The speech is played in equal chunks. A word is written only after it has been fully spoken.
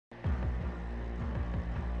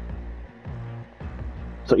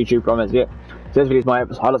YouTube comments yet. So this video is my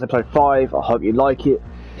highlights episode 5. I hope you like it.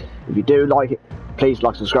 If you do like it, please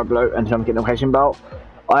like, subscribe below, and turn on the notification bell.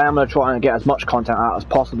 I am going to try and get as much content out as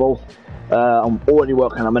possible. I'm already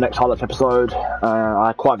working on my next highlights episode. I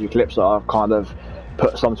have quite a few clips that I've kind of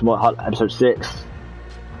put some to my episode 6.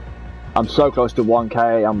 I'm so close to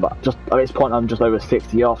 1k. I'm just at this point I'm just over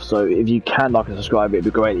 60 off. So if you can like and subscribe, it'd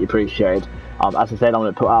be greatly appreciated. As I said, I'm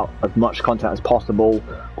going to put out as much content as possible.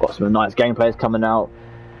 I've got some nice gameplays coming out.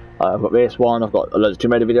 I've got this one. I've got loads of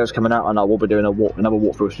Tomb Raider videos coming out, and I will be doing another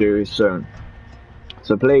walkthrough series soon.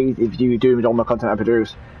 So please, if you do enjoy my content I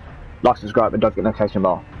produce, like, subscribe, and don't forget the notification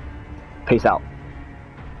bell. Peace out.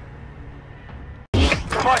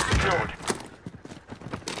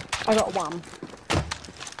 I got one.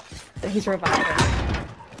 But he's reviving.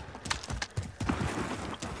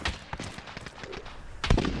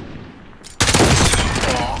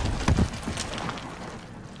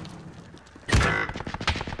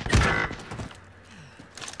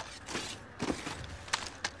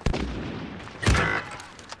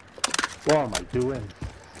 What am I doing?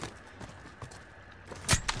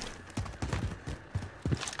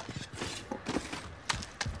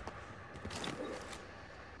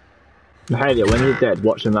 Hey, when you're dead,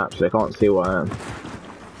 watch the map so they can't see where I am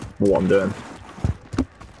or what I'm doing.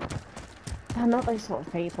 They're not those sort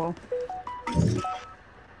of people.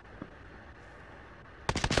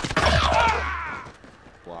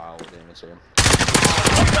 Wow, didn't miss him.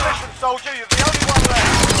 Listen, soldier, you're the only one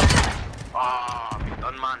left. Ah,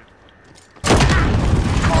 done, man.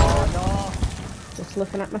 Oh no! Just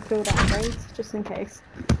looking at my field upgrades, just in case.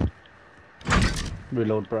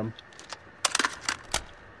 Reload, Brum.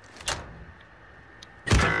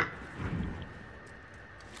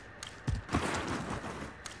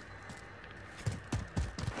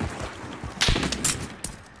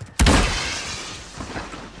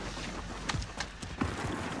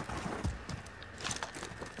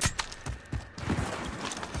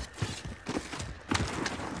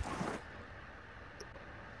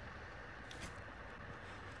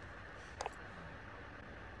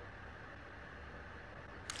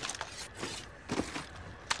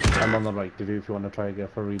 I'm on the right to do if you want to try again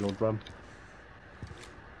for reload, Brum.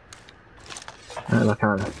 And I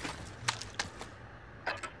can.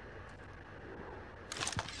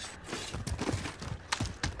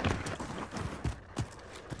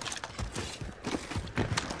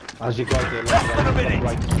 As you go out there,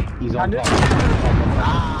 right, he's on top.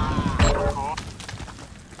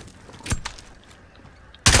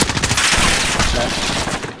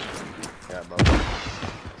 Yeah, bro.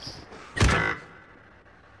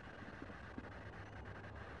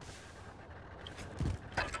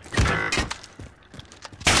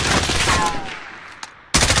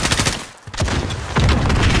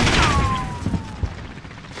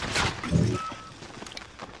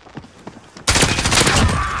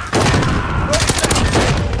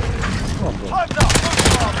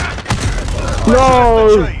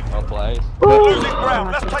 No! Well played. We're losing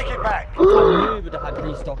ground, let's take it back. I knew we would have had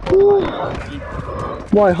restock on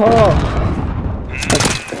My heart!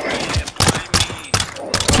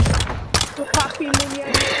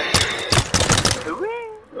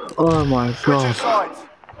 Oh my god.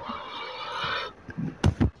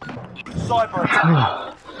 Cyber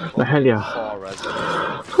attack. The hell yeah.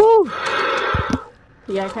 Whew.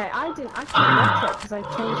 Yeah, okay, I can't watch it because I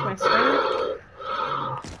changed my screen.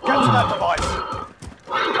 Get to that device.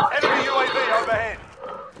 Enemy UAV overhead.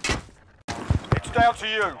 It's down to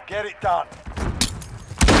you. Get it done.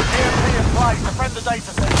 EMP in place. Defend the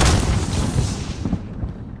data center.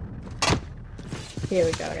 Here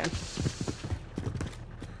we go again.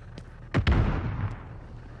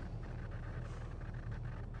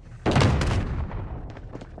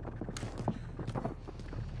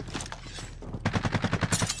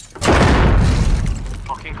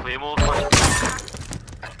 Fucking Claymore.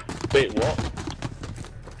 Wait, what?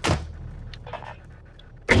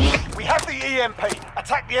 We have the EMP.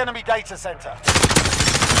 Attack the enemy data center.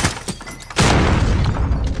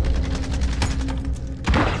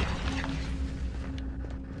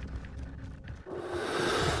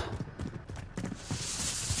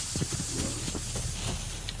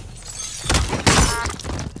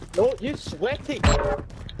 No, you sweaty!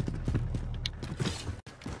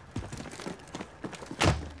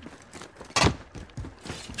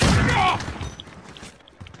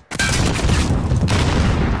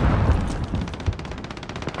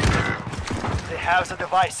 They have the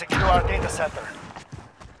device. Secure our data center.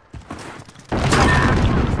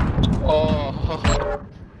 Oh.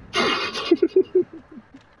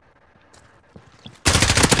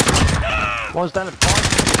 One's down at pipe.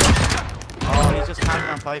 Oh, he's just camping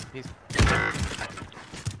on pipe. He's...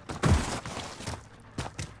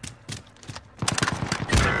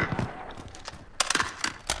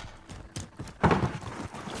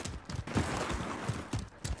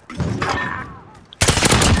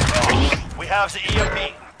 have the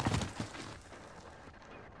EMP.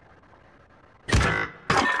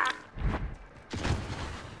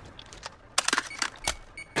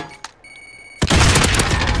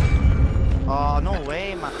 Oh, no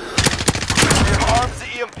way, man. They've armed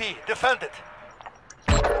the EMP. Defend it.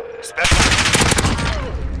 Special.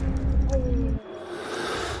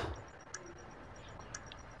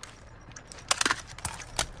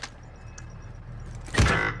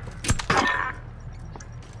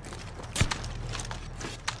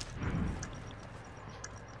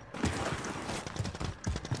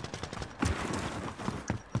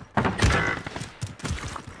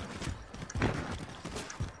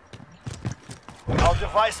 Our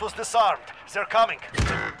device was disarmed. They're coming.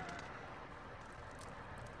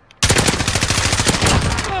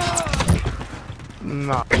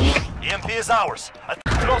 No. EMP is ours.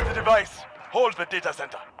 Lost the device. Hold the data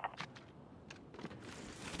center.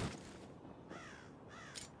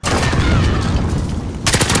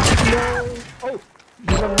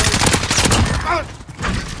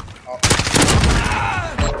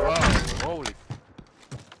 Holy.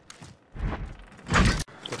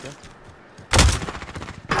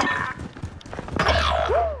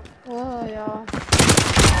 Oh, ja.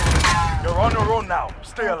 You're on your own now.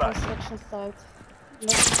 Stay alive. Construction site.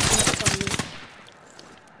 Let's from me.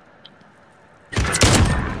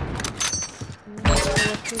 There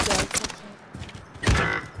are 2 guys outside.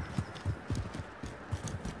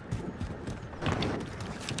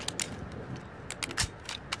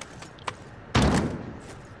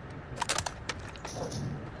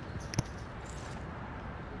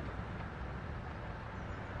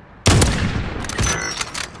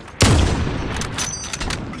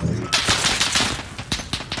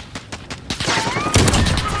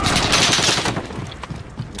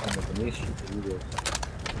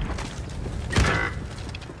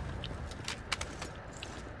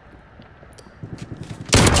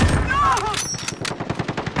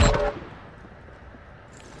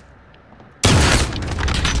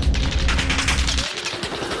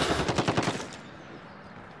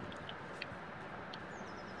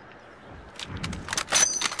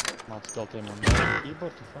 Maar het stelt helemaal niet op het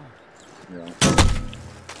keyboard te van. Ja.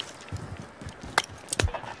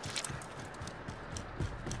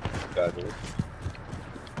 Duidelijk.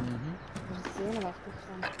 Dat is zenuwachtig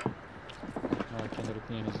van. Nou, ik kan er ook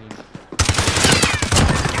niet in zien.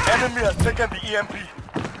 Enemy has taken the EMP.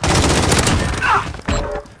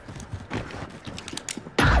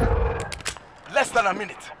 Less than a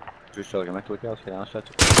minute. Dus stel gemakkelijk als je aansluit.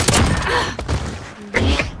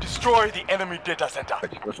 Destroy the enemy data center.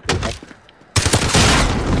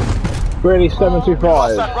 Really, Lost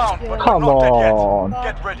 725? that round, but we're Come not dead yet. on.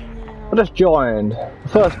 Get ready. I just joined.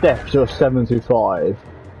 First death to a 725.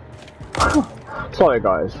 Sorry,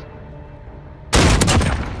 guys.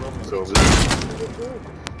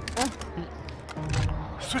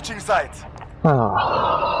 Switching sides.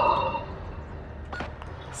 Ah.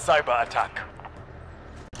 Cyber attack.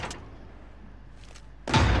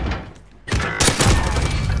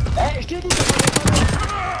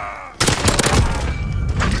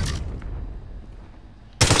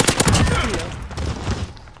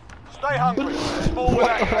 Stay hungry. Forward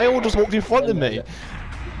action. They all just walked in front of me.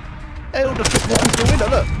 They all just walked through the window,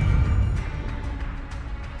 look.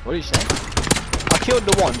 What are you saying? I killed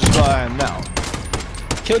the one just where I am now.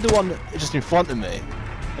 Killed the one just in front of me.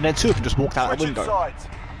 And then 2 of them just walked out the Switching window. sides.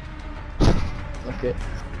 Okay.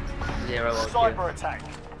 0 Cyber attack.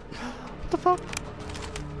 What the fuck?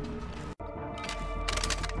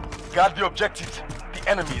 Guard the objective. The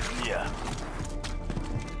enemy is near.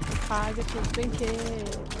 I get you thinking.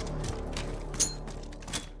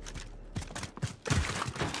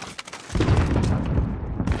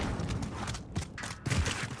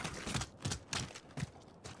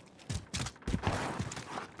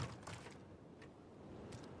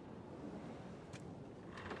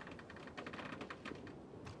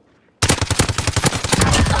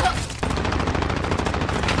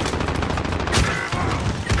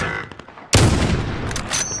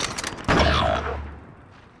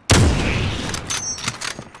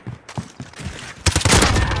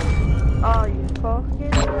 Oh, you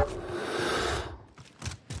fucking.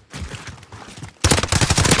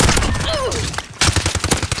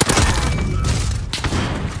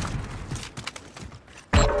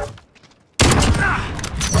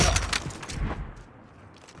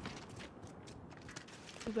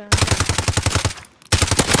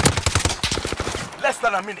 Less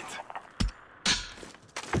than a minute.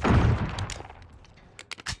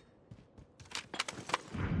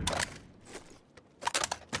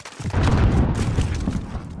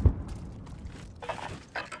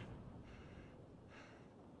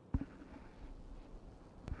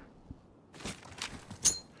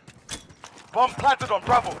 Bomb planted on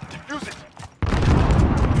Bravo. Defuse it.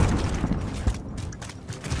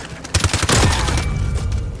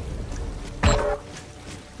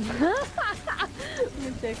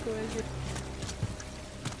 Muita coisa.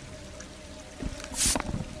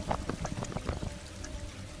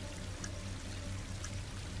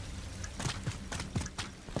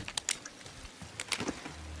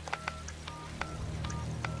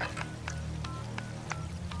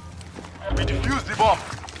 We defused the bomb.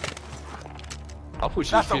 I thought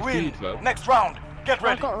she was That's a 15, win. bro. Next round. Get I've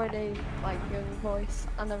ready. got a really like young voice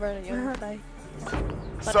and a really young face.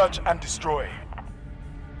 Search and destroy.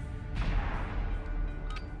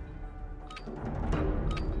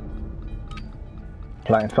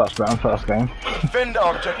 Playing first round, first game. Defend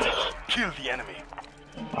our objective. Kill the enemy.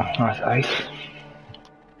 Nice ace.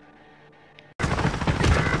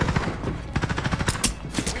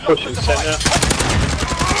 Pushing center.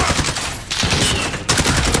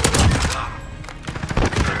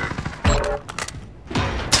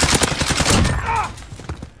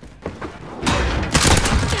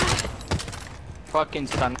 Fucking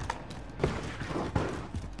stun.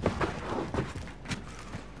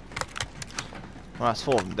 Well, that's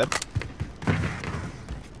 4 of them dead.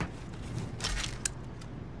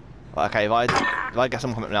 Right, okay, if I get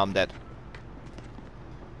someone coming now, I'm dead.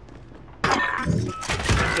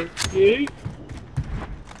 Thank you.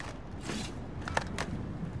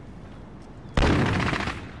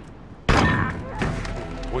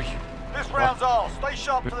 This round's ours. Stay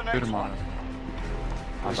sharp for the next one.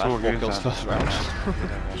 I've had 4 kills first round.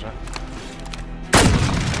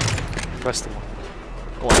 Beste man.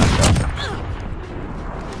 Go on, let's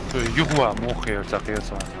go. Juhua mogen takiet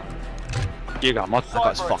zijn. Giga mat. That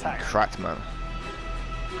guy's fucking cracked, man.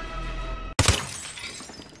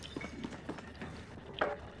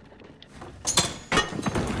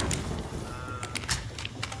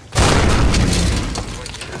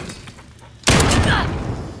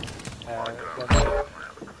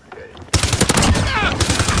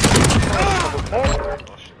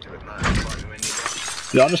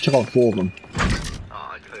 Yeah, I just took on 4 of them.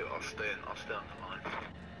 I'll stay on the line.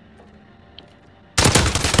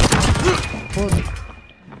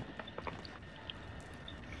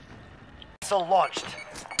 Missile launched.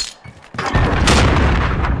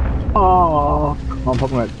 Oh, I'm probably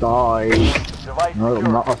gonna die. Device No, I'm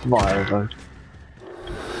secure. not a survivor.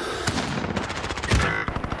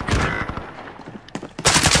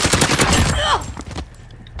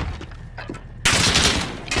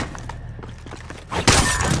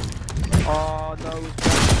 Oh no.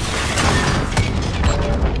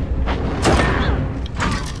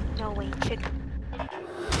 No way, shit.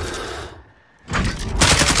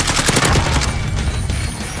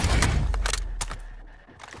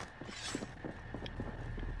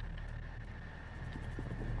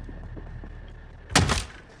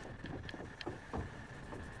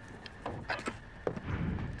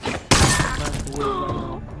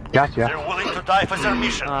 Gotcha. They're willing to die for their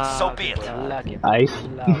mission. So be it. Ace.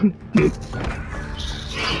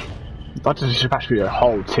 That just smashed through the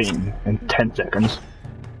whole team in 10 seconds.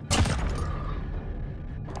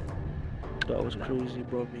 That was crazy,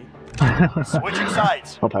 Brummy. Switching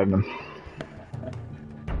sides. I'll play them.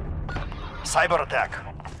 Cyber attack.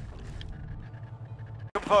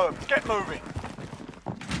 Confirmed. Get moving.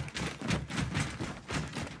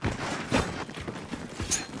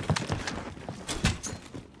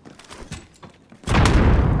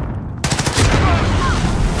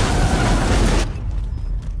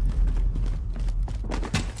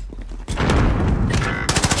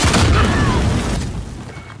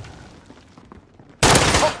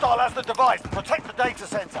 Hostile has the device. Protect the data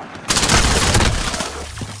center.